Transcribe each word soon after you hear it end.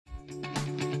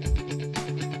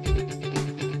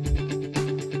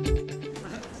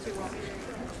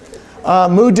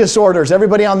Mood disorders.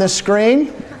 Everybody on this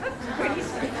screen?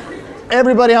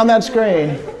 Everybody on that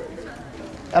screen.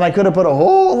 And I could have put a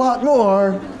whole lot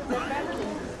more.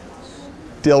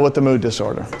 Deal with the mood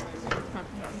disorder.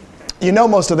 You know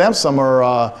most of them. Some are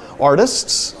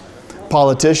artists,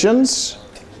 politicians,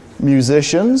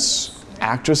 musicians,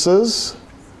 actresses,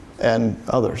 and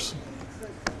others.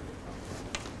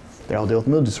 They all deal with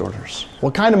mood disorders.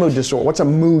 What kind of mood disorder? What's a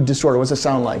mood disorder? What's it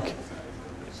sound like?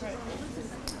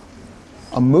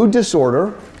 A mood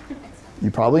disorder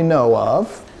you probably know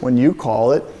of when you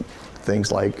call it things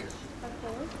like,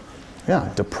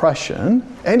 yeah,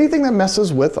 depression. Anything that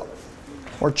messes with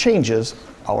or changes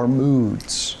our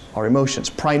moods, our emotions.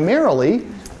 Primarily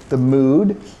the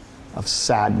mood of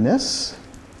sadness,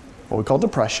 what we call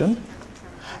depression.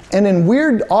 And in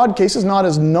weird, odd cases, not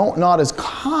as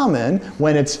common,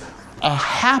 when it's a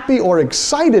happy or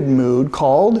excited mood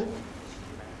called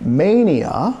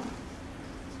mania,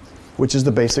 which is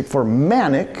the basic for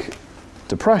manic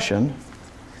depression,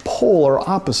 polar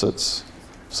opposites.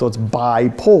 So it's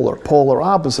bipolar, polar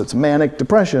opposites, manic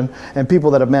depression, and people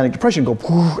that have manic depression go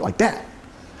like that.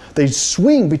 They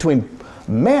swing between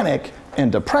manic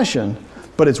and depression,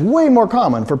 but it's way more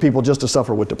common for people just to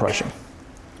suffer with depression.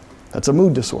 That's a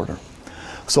mood disorder.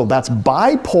 So that's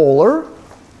bipolar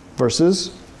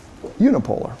versus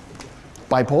unipolar.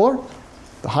 Bipolar,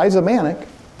 the highs of manic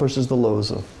versus the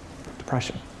lows of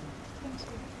depression.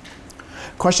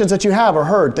 Questions that you have or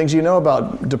heard, things you know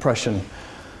about depression,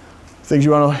 things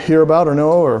you want to hear about or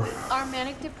know, or? Are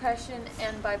manic depression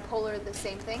and bipolar the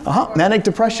same thing? Manic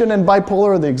depression and bipolar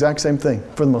are the exact same thing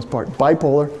for the most part.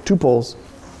 Bipolar, two poles,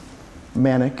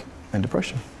 manic and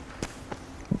depression.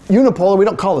 Unipolar, we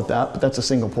don't call it that, but that's a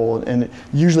single pole, and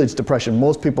usually it's depression.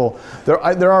 Most people, there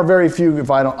are very few,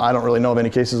 I don't really know of any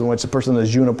cases in which a person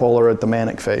is unipolar at the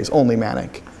manic phase, only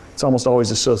manic. It's almost always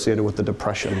associated with the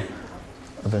depression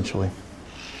eventually.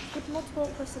 Could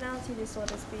multiple personality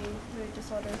disorders be mood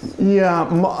disorders? Yeah,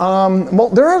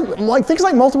 there are like things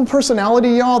like multiple personality,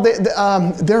 y'all.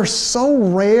 They're so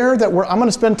rare that I'm going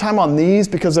to spend time on these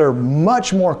because they're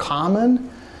much more common.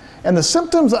 And the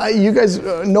symptoms you guys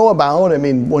know about, I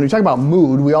mean, when we talk about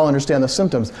mood, we all understand the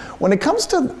symptoms. When it comes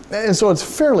to, and so it's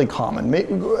fairly common,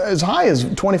 as high as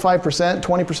 25%,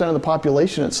 20% of the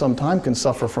population at some time can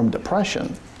suffer from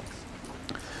depression.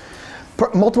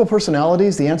 Multiple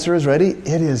personalities, the answer is ready,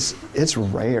 it's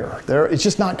rare. It's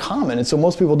just not common, and so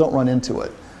most people don't run into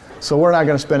it. So we're not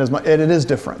going to spend as much, and it is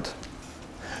different.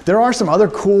 There are some other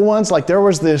cool ones, like there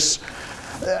was this,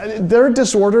 there are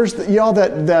disorders, y'all,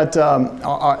 that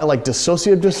are like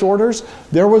dissociative disorders.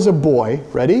 There was a boy,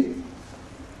 ready?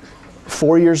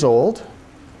 4 years old.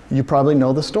 You probably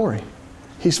know the story.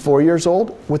 He's 4 years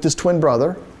old with his twin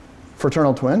brother,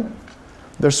 fraternal twin.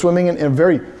 They're swimming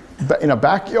in a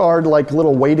backyard, like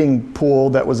little wading pool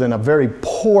that was in a very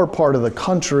poor part of the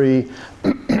country.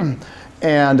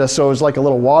 And so it was like a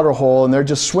little water hole, and they're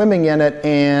just swimming in it,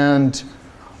 and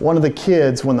one of the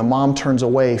kids, when the mom turns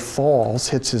away, falls,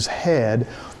 hits his head,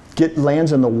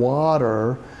 lands in the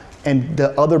water, and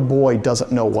the other boy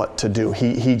doesn't know what to do.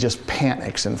 He just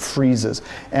panics and freezes.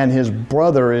 And his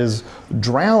brother is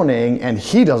drowning, and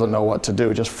he doesn't know what to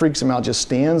do. It just freaks him out, just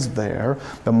stands there.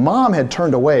 The mom had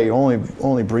turned away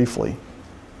only briefly.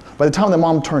 By the time the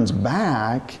mom turns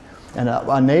back, and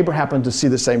a neighbor happened to see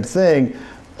the same thing,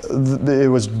 it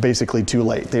was basically too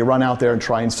late. They run out there and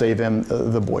try and save him.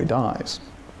 The boy dies.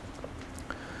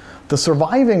 The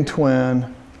surviving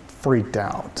twin freaked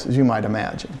out, as you might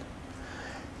imagine.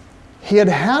 He had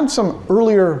had some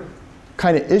earlier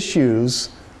kind of issues,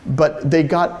 but they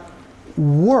got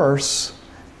worse.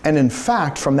 And in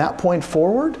fact, from that point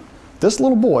forward, this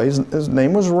little boy, his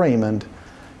name was Raymond,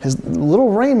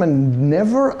 little Raymond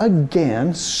never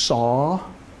again saw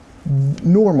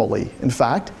normally. In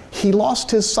fact, he lost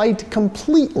his sight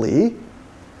completely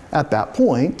at that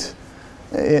point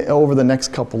over the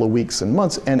next couple of weeks and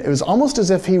months. And it was almost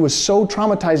as if he was so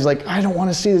traumatized, like, I don't want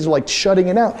to see this, like shutting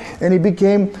it out. And he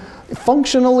became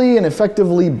functionally and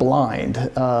effectively blind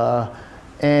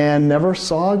and never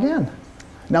saw again.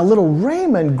 Now, little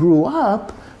Raymond grew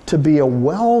up to be a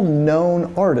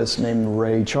well-known artist named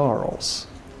Ray Charles.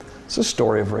 It's the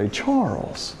story of Ray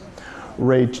Charles.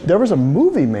 There was a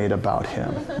movie made about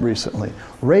him recently.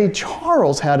 Ray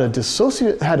Charles had a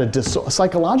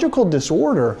psychological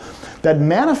disorder that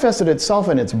manifested itself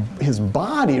in his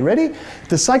body. Ready?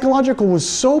 The psychological was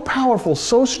so powerful,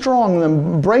 so strong, the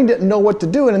brain didn't know what to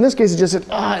do. And in this case, it just said,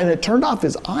 and it turned off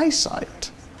his eyesight.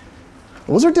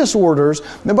 Those are disorders.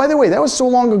 Now, by the way, that was so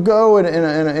long ago,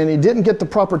 and he didn't get the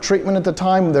proper treatment at the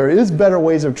time. There is better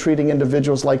ways of treating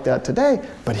individuals like that today,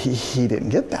 but he didn't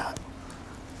get that.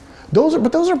 Those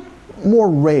are more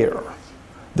rare.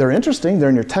 They're interesting, they're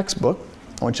in your textbook.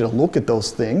 I want you to look at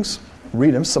those things,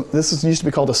 read them. This used to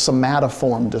be called a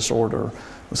somatoform disorder,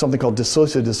 something called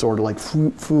dissociative disorder like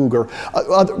fugue, or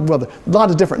well, a lot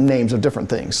of different names of different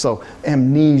things. So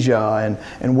amnesia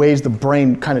and ways the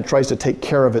brain kind of tries to take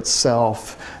care of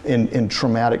itself in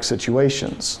traumatic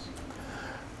situations.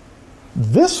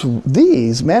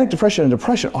 These, manic depression and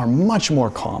depression, are much more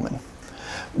common.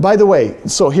 By the way,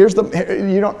 so here's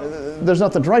there's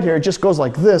nothing to write here, it just goes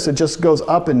like this, it just goes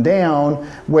up and down,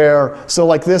 so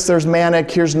like this, there's manic,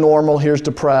 here's normal, here's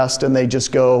depressed, and they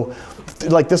just go,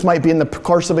 like this might be in the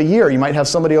course of a year. You might have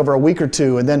somebody over a week or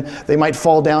two, and then they might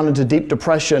fall down into deep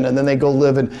depression, and then they go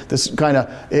live in this kind of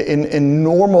in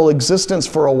normal existence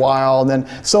for a while, and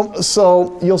then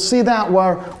so you'll see that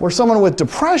where someone with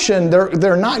depression,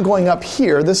 they're not going up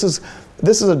here. This is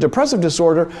a depressive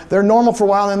disorder. They're normal for a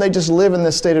while, and then they just live in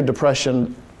this state of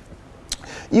depression.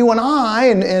 You and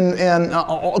I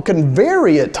can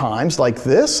vary at times like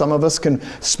this. Some of us can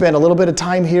spend a little bit of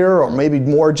time here, or maybe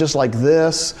more just like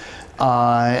this.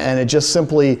 And it just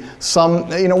simply,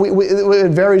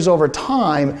 it varies over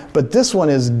time, but this one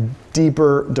is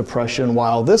deeper depression,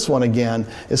 while this one, again,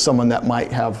 is someone that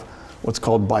might have what's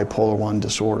called bipolar I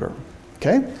disorder.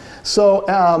 Okay? So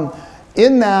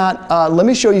in that, let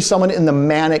me show you someone in the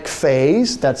manic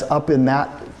phase that's up in that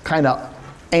kind of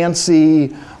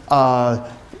antsy,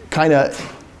 kind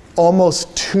of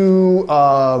almost too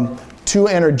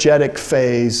energetic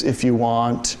phase, if you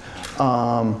want.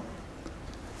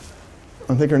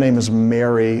 I think her name is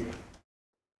Mary.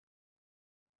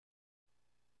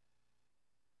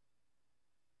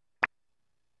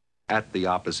 At the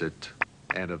opposite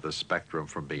end of the spectrum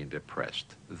from being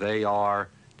depressed. They are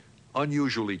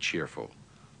unusually cheerful,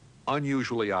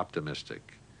 unusually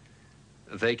optimistic.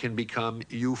 They can become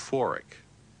euphoric.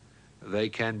 They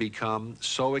can become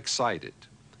so excited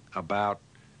about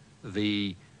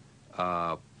the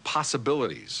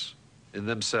possibilities in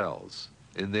themselves,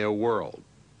 in their world,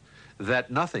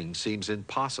 that nothing seems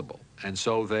impossible. And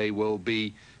so they will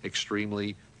be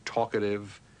extremely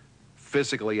talkative,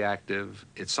 physically active.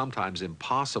 It's sometimes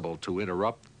impossible to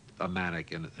interrupt a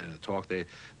manic in a talk.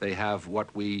 They have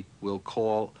what we will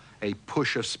call a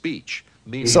push of speech.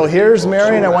 So here's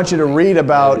Mary, and I want you to read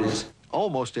about... It's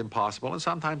almost impossible, and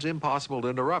sometimes impossible to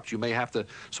interrupt. You may have to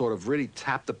sort of really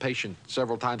tap the patient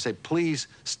several times, say, please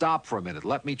stop for a minute.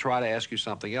 Let me try to ask you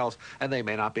something else, and they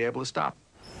may not be able to stop.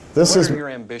 What are your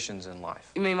ambitions in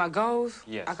life? You mean my goals?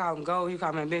 Yes. I call them goals, you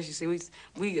call them ambitions. See,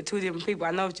 we are two different people.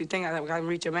 I know what you think. I can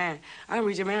reach a man. I can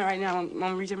reach a man right now. I'm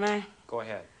gonna reach a man. Go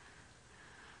ahead.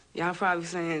 Y'all probably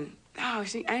saying, oh,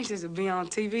 she anxious to be on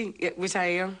TV, yeah, which I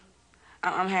am.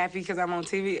 I'm happy because I'm on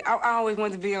TV. I always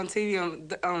wanted to be on TV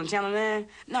on Channel 9.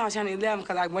 No, Channel 11,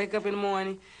 because I wake up in the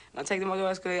morning, I take them to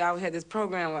my school. I always had this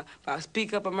program about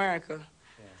Speak Up America.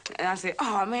 Yeah. And I said,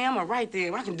 oh, man, I'm going to write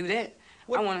there. I can do that.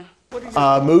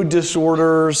 Mood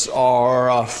disorders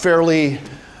are fairly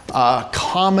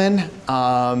common,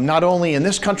 not only in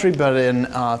this country,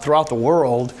 but throughout the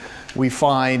world. We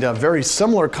find very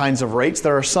similar kinds of rates.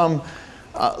 There are some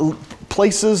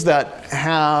places that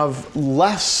have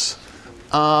less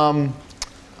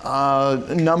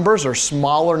numbers or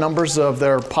smaller numbers of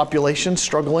their population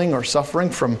struggling or suffering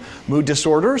from mood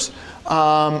disorders.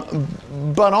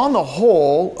 But on the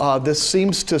whole, this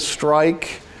seems to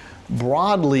strike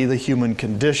broadly the human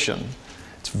condition.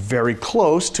 It's very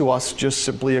close to us just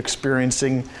simply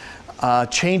experiencing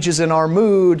changes in our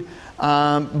mood,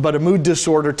 but a mood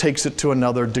disorder takes it to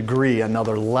another degree,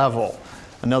 another level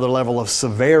of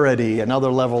severity,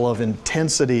 another level of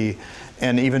intensity,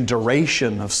 and even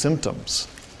duration of symptoms.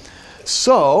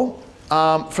 So,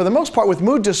 for the most part with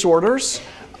mood disorders,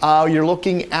 you're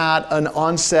looking at an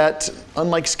onset,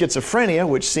 unlike schizophrenia,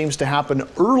 which seems to happen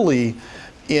early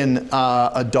in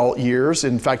adult years,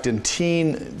 in fact in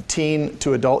teen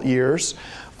to adult years.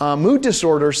 Mood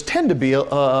disorders tend to be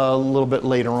a little bit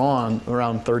later on,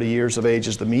 around 30 years of age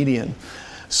is the median.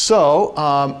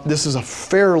 So this is a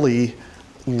fairly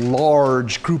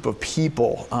large group of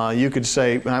people. You could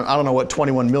say, I don't know what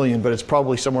 21 million, but it's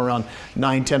probably somewhere around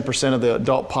 9–10% of the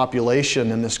adult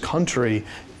population in this country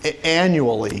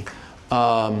annually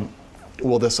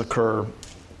will this occur.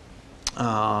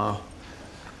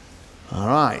 All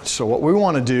right, so what we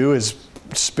want to do is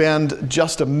spend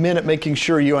just a minute making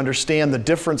sure you understand the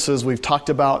differences. We've talked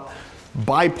about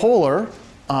bipolar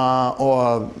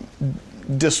or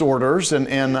disorders,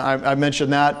 and I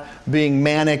mentioned that being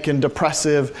manic and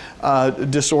depressive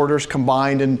disorders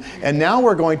combined, and now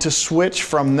we're going to switch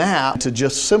from that to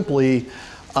just simply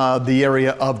the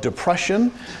area of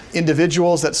depression.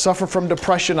 Individuals that suffer from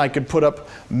depression, I could put up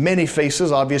many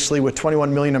faces. Obviously, with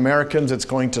 21 million Americans, it's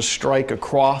going to strike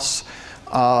across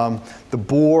the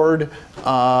board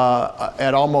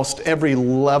at almost every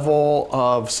level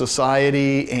of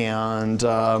society, and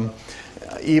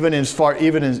even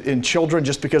in children.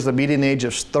 Just because the median age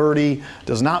is 30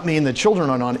 does not mean that children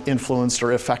are not influenced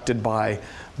or affected by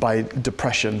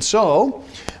depression. So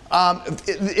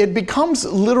it becomes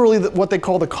literally what they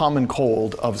call the common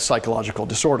cold of psychological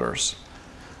disorders.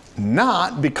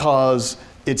 Not because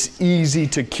it's easy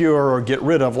to cure or get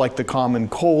rid of like the common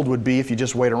cold would be if you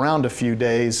just wait around a few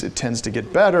days, it tends to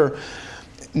get better.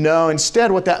 No,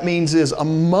 instead what that means is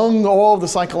among all the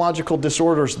psychological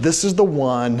disorders, this is the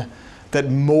one that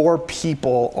more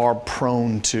people are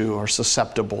prone to or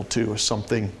susceptible to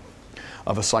something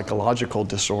of a psychological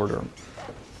disorder.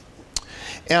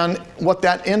 And what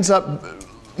that ends up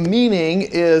meaning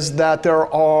is that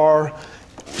there are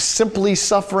simply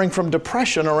suffering from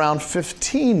depression around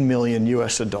 15 million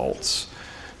US adults.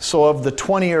 So of the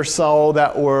 20 or so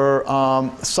that were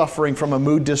suffering from a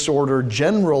mood disorder,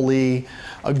 generally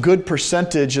a good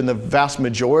percentage and the vast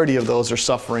majority of those are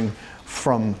suffering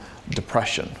from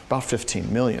depression, about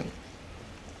 15 million.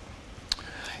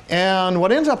 And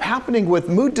what ends up happening with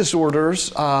mood disorders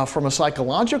from a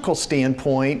psychological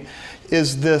standpoint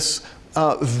is this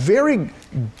very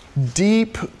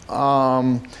deep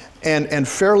and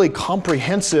fairly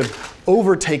comprehensive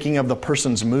overtaking of the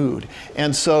person's mood.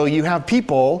 And so you have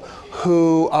people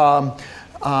who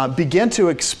begin to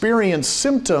experience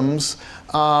symptoms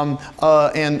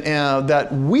that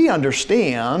we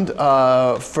understand,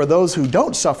 for those who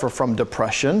don't suffer from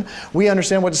depression, we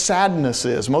understand what sadness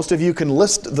is. Most of you can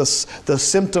list the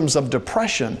symptoms of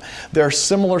depression. They're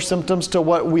similar symptoms to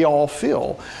what we all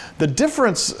feel. The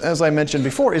difference, as I mentioned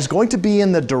before, is going to be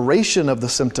in the duration of the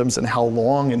symptoms and how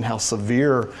long and how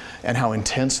severe and how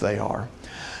intense they are.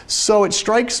 So it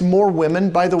strikes more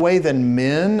women, by the way, than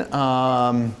men.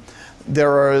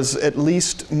 There is at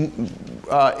least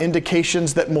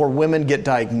indications that more women get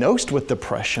diagnosed with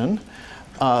depression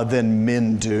than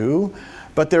men do.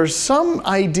 But there's some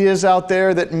ideas out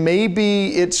there that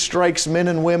maybe it strikes men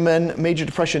and women, major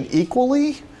depression,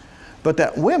 equally, but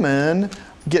that women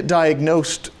get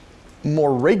diagnosed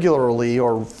more regularly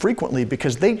or frequently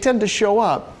because they tend to show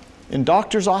up in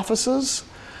doctors' offices.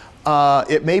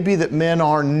 It may be that men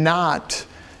are not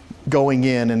going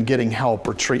in and getting help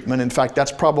or treatment. In fact,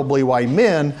 that's probably why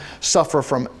men suffer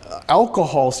from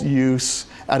alcohol use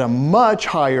at a much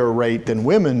higher rate than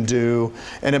women do,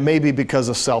 and it may be because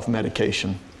of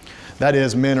self-medication. That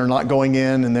is, men are not going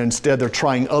in and then instead they're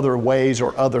trying other ways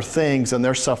or other things, and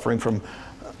they're suffering from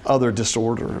other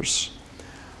disorders.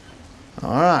 All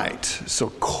right, so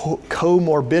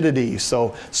comorbidity,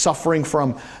 so suffering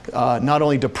from not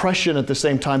only depression at the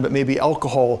same time, but maybe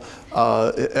alcoholism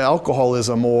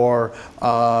or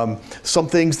some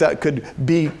things that could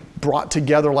be brought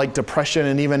together like depression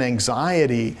and even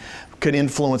anxiety could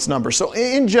influence numbers. So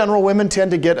in general, women tend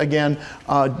to get, again,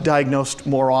 diagnosed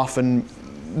more often,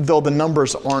 though the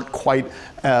numbers aren't quite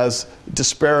as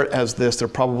disparate as this. They're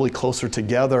probably closer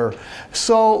together.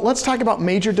 So let's talk about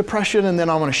major depression, and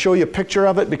then I want to show you a picture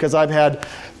of it because I've had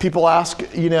people ask,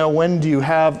 you know, when do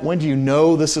you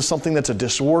know this is something that's a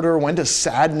disorder? When does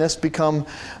sadness become,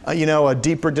 a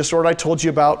deeper disorder? I told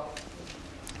you about,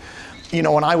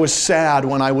 when I was sad,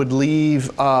 when I would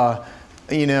leave,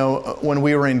 when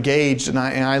we were engaged and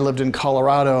I lived in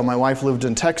Colorado and my wife lived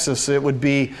in Texas, it would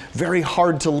be very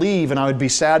hard to leave and I would be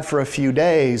sad for a few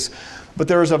days. But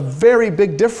there's a very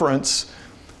big difference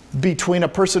between a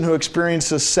person who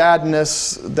experiences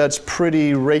sadness that's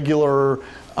pretty regular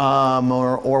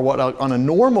or what on a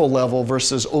normal level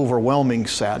versus overwhelming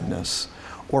sadness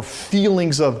or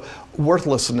feelings of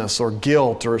worthlessness or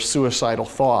guilt or suicidal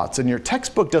thoughts. And your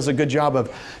textbook does a good job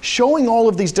of showing all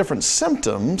of these different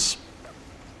symptoms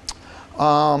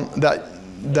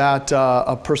that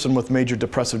a person with major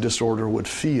depressive disorder would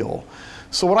feel.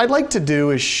 So what I'd like to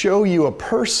do is show you a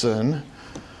person,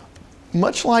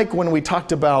 much like when we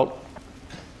talked about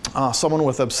someone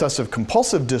with obsessive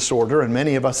compulsive disorder, and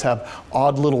many of us have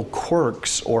odd little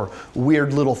quirks or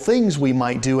weird little things we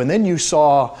might do, and then you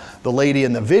saw the lady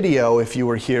in the video, if you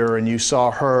were here, and you saw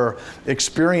her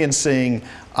experiencing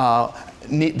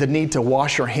the need to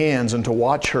wash her hands and to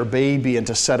watch her baby and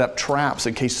to set up traps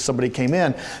in case somebody came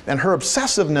in. And her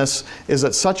obsessiveness is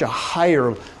at such a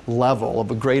higher level,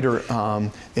 of a greater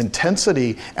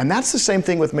intensity. And that's the same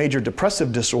thing with major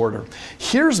depressive disorder.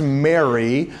 Here's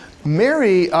Mary.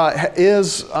 Mary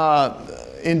is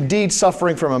indeed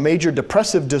suffering from a major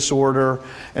depressive disorder.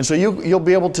 And so you'll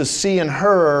be able to see in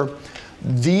her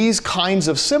these kinds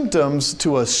of symptoms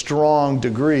to a strong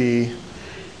degree.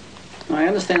 I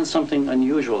understand something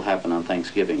unusual happened on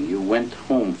Thanksgiving. You went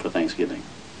home for Thanksgiving.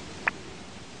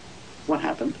 What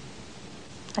happened?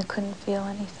 I couldn't feel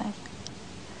anything.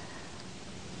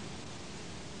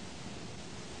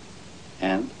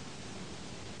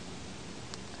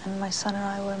 And my son and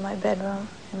I were in my bedroom,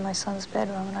 in my son's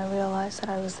bedroom, and I realized that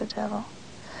I was the devil.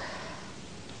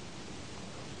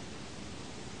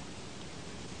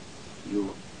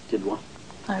 You did what?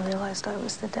 I realized I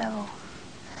was the devil.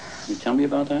 Can you tell me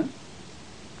about that?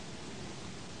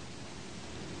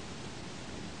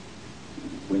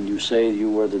 When you say you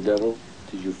were the devil,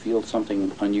 did you feel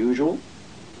something unusual?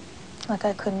 Like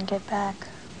I couldn't get back.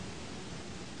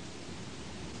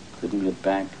 Couldn't get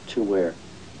back to where?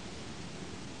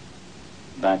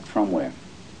 Back from where?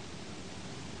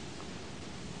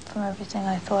 From everything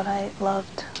I thought I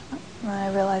loved. And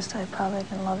I realized I probably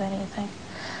didn't love anything,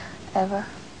 ever.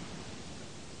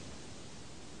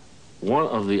 One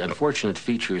of the unfortunate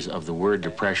features of the word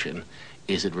depression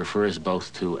is it refers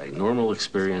both to a normal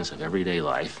experience of everyday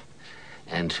life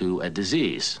and to a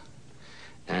disease.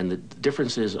 And the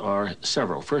differences are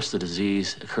several. First, the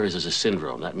disease occurs as a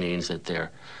syndrome. That means that there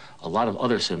are a lot of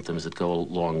other symptoms that go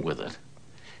along with it.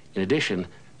 In addition,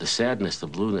 the sadness, the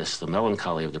blueness, the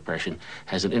melancholy of depression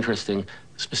has an interesting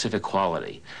specific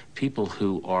quality. People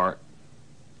who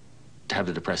have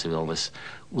the depressive illness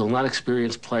will not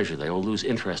experience pleasure. They will lose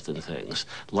interest in things.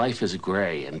 Life is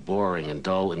gray and boring and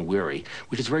dull and weary,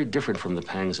 which is very different from the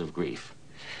pangs of grief.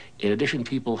 In addition,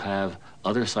 people have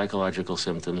other psychological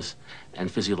symptoms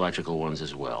and physiological ones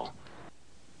as well.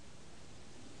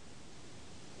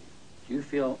 Do you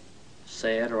feel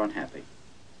sad or unhappy?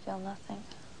 Feel nothing.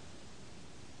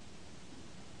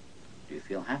 Do you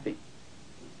feel happy?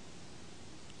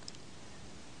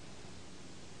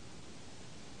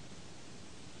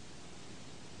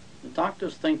 The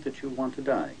doctors think that you want to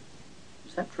die.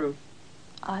 Is that true?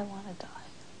 I want to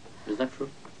die. Is that true?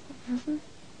 Mm-hmm.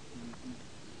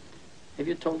 Have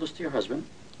you told this to your husband?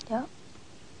 Yeah.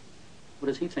 What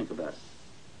does he think about it?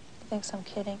 He thinks I'm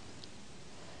kidding.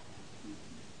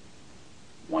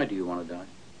 Why do you want to die?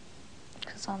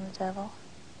 Because I'm the devil.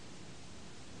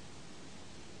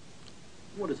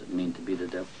 What does it mean to be the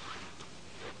devil?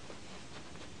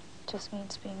 It just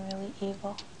means being really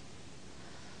evil.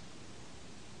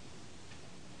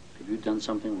 Have you done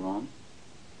something wrong?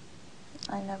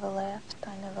 I never laughed.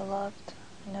 I never loved.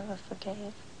 I never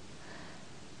forgave.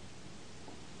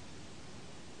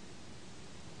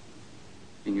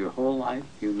 In your whole life,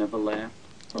 you never laughed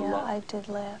or Yeah, loved? I did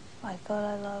laugh. I thought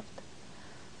I loved.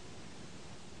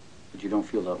 But you don't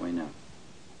feel that way now.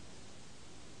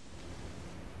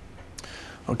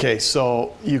 Okay,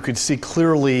 so you could see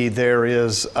clearly there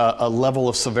is a level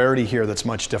of severity here that's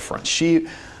much different.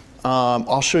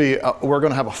 I'll show you, we're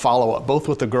going to have a follow-up, both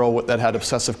with the girl that had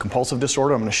obsessive compulsive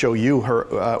disorder. I'm going to show you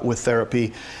her with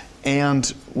therapy,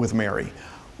 and with Mary.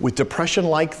 With depression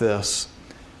like this,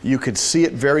 you could see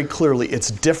it very clearly. It's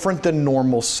different than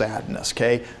normal sadness,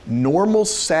 okay? Normal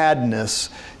sadness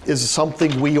is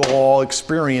something we all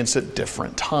experience at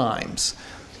different times.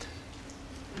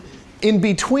 In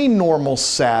between normal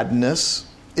sadness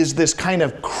is this kind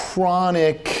of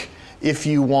chronic, if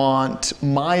you want,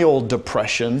 mild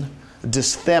depression,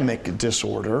 dysthymic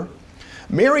disorder.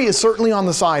 Mary is certainly on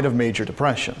the side of major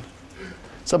depression.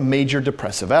 It's a major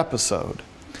depressive episode.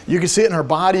 You can see it in her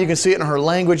body, you can see it in her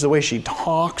language, the way she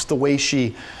talks, the way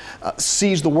she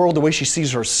sees the world, the way she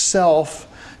sees herself.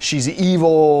 She's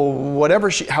evil,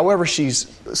 however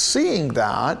she's seeing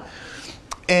that.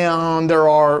 And there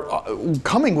are,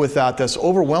 coming with that, this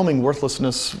overwhelming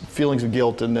worthlessness, feelings of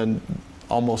guilt, and then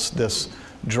almost this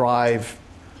drive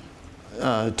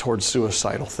towards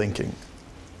suicidal thinking.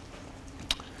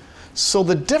 So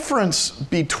the difference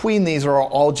between these are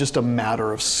all just a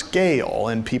matter of scale,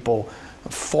 and people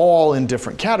fall in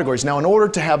different categories. Now, in order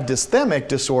to have dysthymic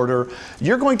disorder,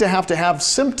 you're going to have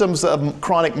symptoms of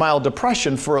chronic mild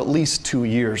depression for at least 2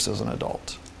 years as an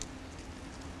adult.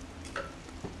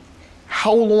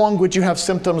 How long would you have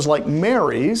symptoms like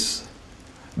Mary's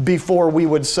before we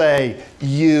would say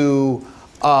you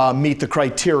meet the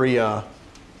criteria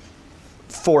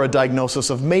for a diagnosis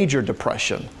of major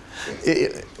depression?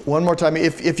 One more time,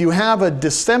 if you have a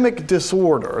dysthymic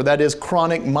disorder, that is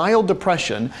chronic mild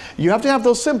depression, you have to have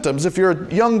those symptoms. If you're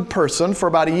a young person, for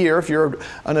about a year. If you're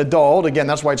an adult, again,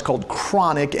 that's why it's called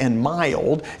chronic and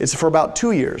mild, it's for about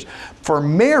 2 years. For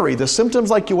Mary, the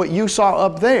symptoms like what you saw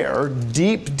up there,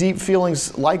 deep, deep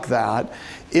feelings like that,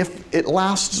 if it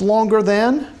lasts longer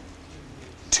than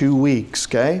 2 weeks,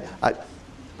 okay?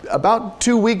 About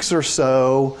 2 weeks or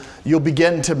so, you'll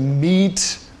begin to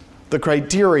meet the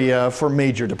criteria for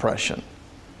major depression.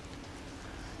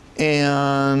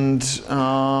 And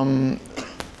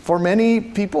for many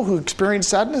people who experience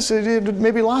sadness, it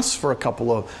maybe lasts for a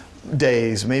couple of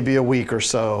days, maybe a week or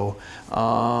so,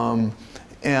 and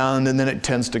then it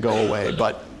tends to go away.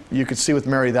 But you could see with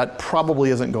Mary that probably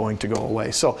isn't going to go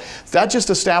away. So that just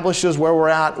establishes where we're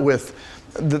at with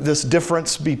this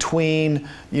difference between,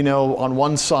 you know, on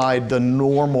one side the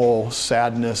normal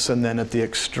sadness and then at the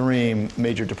extreme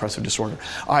major depressive disorder.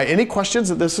 All right, any questions?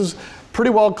 This is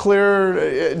pretty well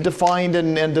clear, defined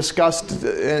and discussed,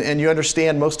 and you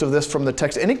understand most of this from the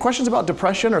text. Any questions about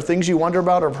depression or things you wonder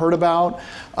about or have heard about,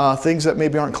 things that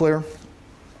maybe aren't clear?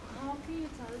 How can you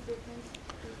tell the difference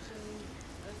between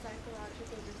a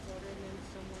psychological disorder and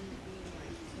someone being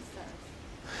like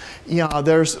possessed? Yeah,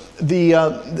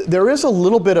 there is a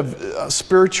little bit of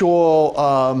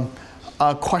spiritual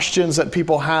questions that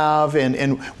people have,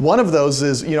 and one of those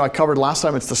is, you know, I covered last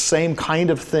time, it's the same kind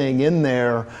of thing in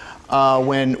there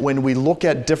when we look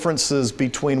at differences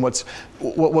between what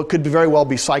could very well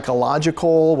be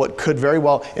psychological, what could very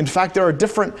well, in fact, there are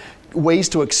different ways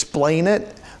to explain it.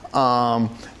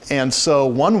 And so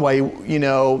one way, you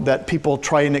know, that people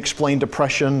try and explain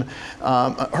depression,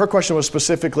 her question was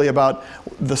specifically about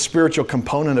the spiritual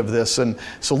component of this. And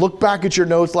so look back at your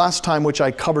notes last time, which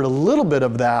I covered a little bit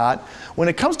of that. When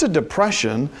it comes to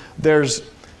depression, there's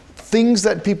things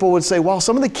that people would say, well,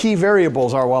 some of the key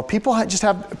variables are, well, people just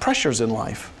have pressures in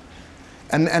life.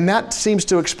 And that seems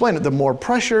to explain it. The more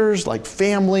pressures, like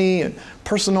family and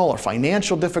personal or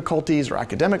financial difficulties or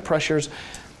academic pressures,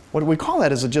 what we call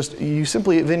that is you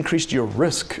simply have increased your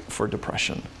risk for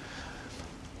depression.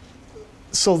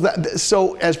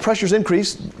 So as pressures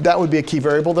increase, that would be a key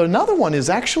variable. Another one is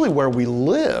actually where we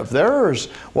live. There's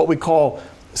what we call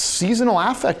seasonal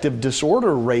affective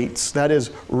disorder rates, that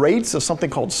is rates of something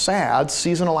called SAD,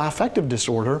 seasonal affective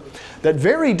disorder, that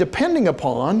vary depending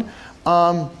upon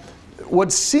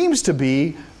what seems to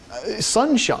be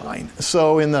sunshine.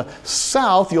 So in the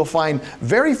South, you'll find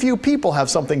very few people have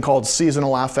something called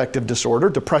seasonal affective disorder,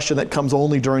 depression that comes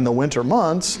only during the winter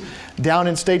months. Down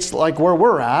in states like where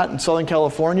we're at, in Southern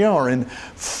California or in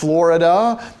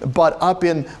Florida, but up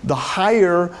in the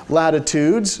higher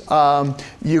latitudes,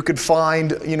 you could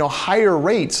find, you know, higher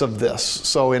rates of this.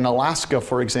 So in Alaska,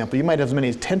 for example, you might have as many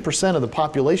as 10% of the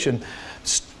population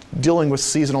dealing with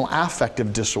seasonal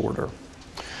affective disorder.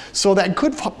 So that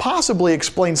could possibly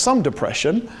explain some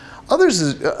depression.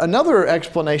 Another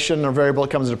explanation or variable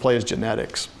that comes into play is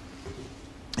genetics.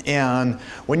 And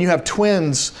when you have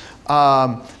twins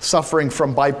suffering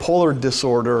from bipolar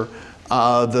disorder,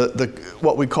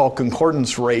 what we call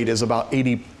concordance rate is about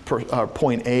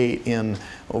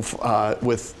 80.8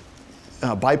 with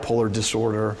bipolar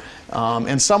disorder,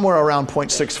 and somewhere around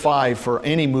 0.65 for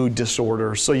any mood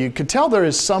disorder. So you could tell there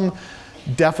is some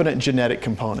definite genetic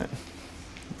component,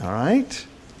 all right,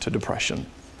 to depression.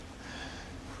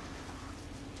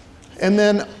 And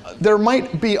then there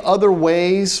might be other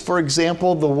ways. For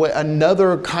example,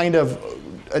 another kind of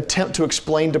attempt to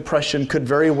explain depression could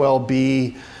very well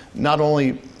be not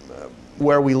only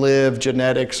where we live,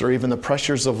 genetics, or even the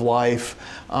pressures of life.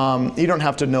 You don't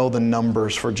have to know the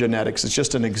numbers for genetics. It's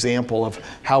just an example of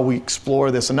how we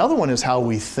explore this. Another one is how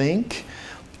we think.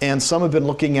 And some have been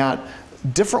looking at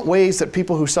different ways that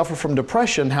people who suffer from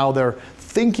depression, how their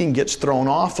thinking gets thrown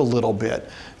off a little bit.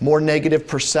 More negative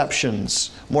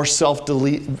perceptions, more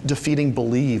self-defeating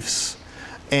beliefs.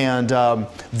 And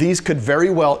these could very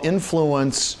well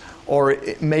influence or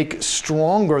make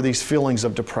stronger these feelings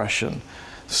of depression.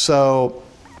 So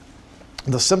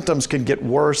the symptoms can get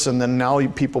worse, and then now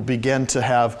people begin to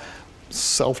have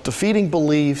self-defeating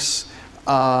beliefs,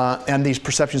 and these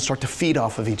perceptions start to feed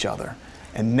off of each other.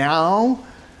 And now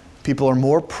people are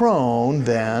more prone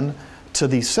then to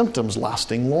these symptoms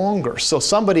lasting longer. So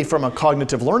somebody from a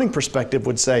cognitive learning perspective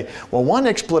would say, well, one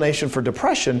explanation for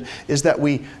depression is that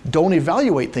we don't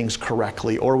evaluate things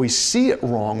correctly, or we see it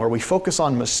wrong, or we focus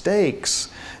on mistakes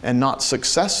and not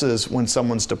successes when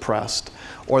someone's depressed,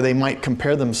 or they might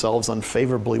compare themselves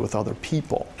unfavorably with other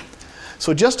people.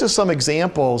 So just as some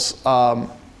examples of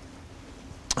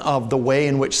the way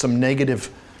in which some negative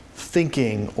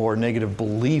thinking or negative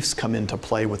beliefs come into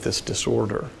play with this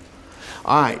disorder.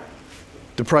 All right.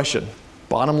 Depression,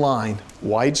 bottom line,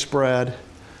 widespread,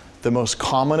 the most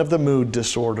common of the mood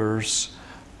disorders.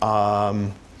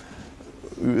 That's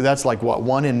like what,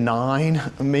 1 in 9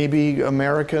 maybe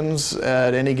Americans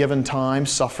at any given time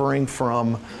suffering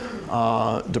from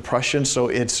depression. So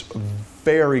it's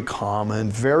very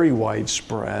common, very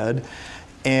widespread,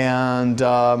 and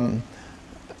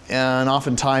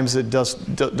oftentimes it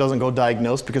doesn't go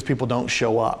diagnosed because people don't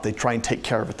show up. They try and take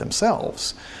care of it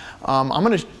themselves. I'm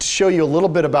going to show you a little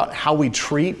bit about how we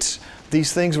treat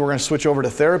these things. We're going to switch over to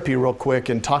therapy real quick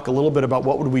and talk a little bit about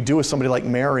what would we do with somebody like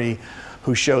Mary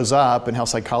who shows up, and how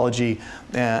psychology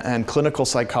and clinical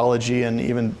psychology and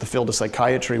even the field of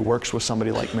psychiatry works with somebody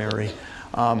like Mary.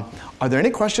 Are there any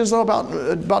questions though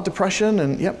about depression?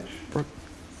 And yep. So,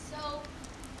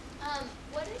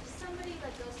 what if somebody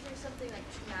like goes through something like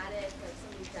traumatic, like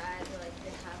somebody dies, or like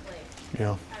they have like I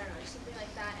don't know, something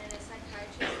like that, and a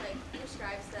psychiatrist like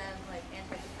prescribes them like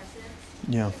antidepressants?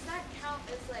 Yeah. Does that count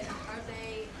as like, are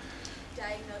they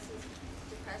diagnosed as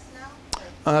depressed now?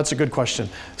 That's a good question.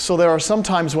 So there are some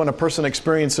times when a person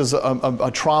experiences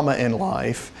a trauma in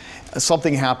life,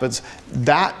 something happens,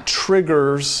 that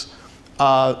triggers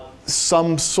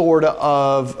some sort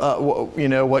of,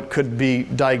 what could be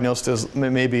diagnosed as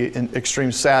maybe an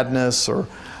extreme sadness,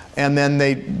 and then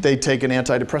they take an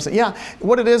antidepressant. Yeah,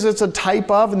 what it is, it's a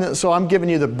type of, and so I'm giving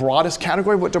you the broadest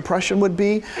category of what depression would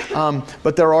be,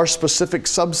 but there are specific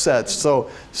subsets.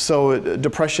 So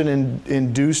depression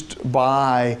induced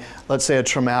by, let's say, a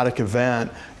traumatic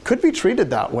event could be treated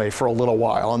that way for a little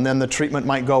while, and then the treatment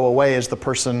might go away as the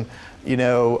person,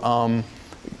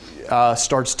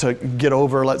 starts to get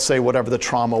over, let's say, whatever the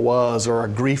trauma was, or a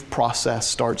grief process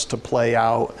starts to play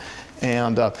out.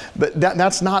 And but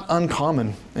that's not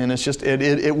uncommon, and it's just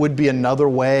it would be another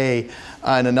way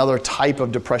and another type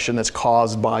of depression that's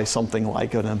caused by something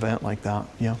like an event like that.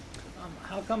 Yeah.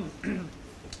 How come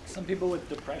some people with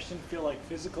depression feel like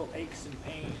physical aches and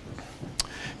pains?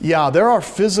 Yeah, there are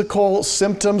physical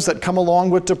symptoms that come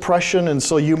along with depression, and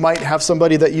so you might have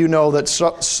somebody that you know that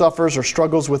suffers or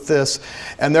struggles with this,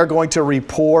 and they're going to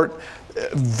report.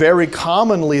 Very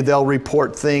commonly, they'll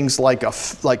report things like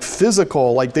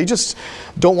physical, like they just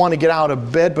don't want to get out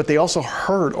of bed, but they also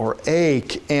hurt or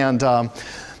ache, and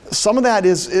some of that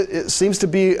it seems to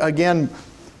be, again,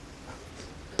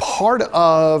 part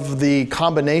of the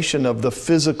combination of the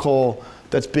physical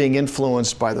that's being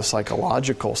influenced by the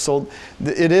psychological. So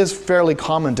it is fairly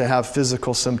common to have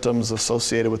physical symptoms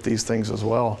associated with these things as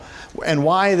well. And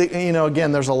why,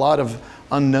 again, there's a lot of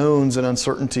unknowns and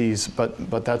uncertainties, but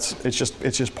it's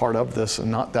just part of this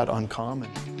and not that uncommon.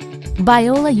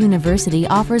 Biola University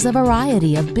offers a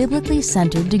variety of biblically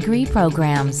centered degree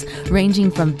programs, ranging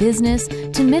from business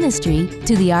to ministry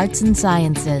to the arts and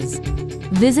sciences.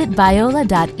 Visit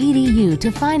biola.edu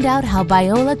to find out how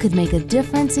Biola could make a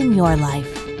difference in your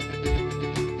life.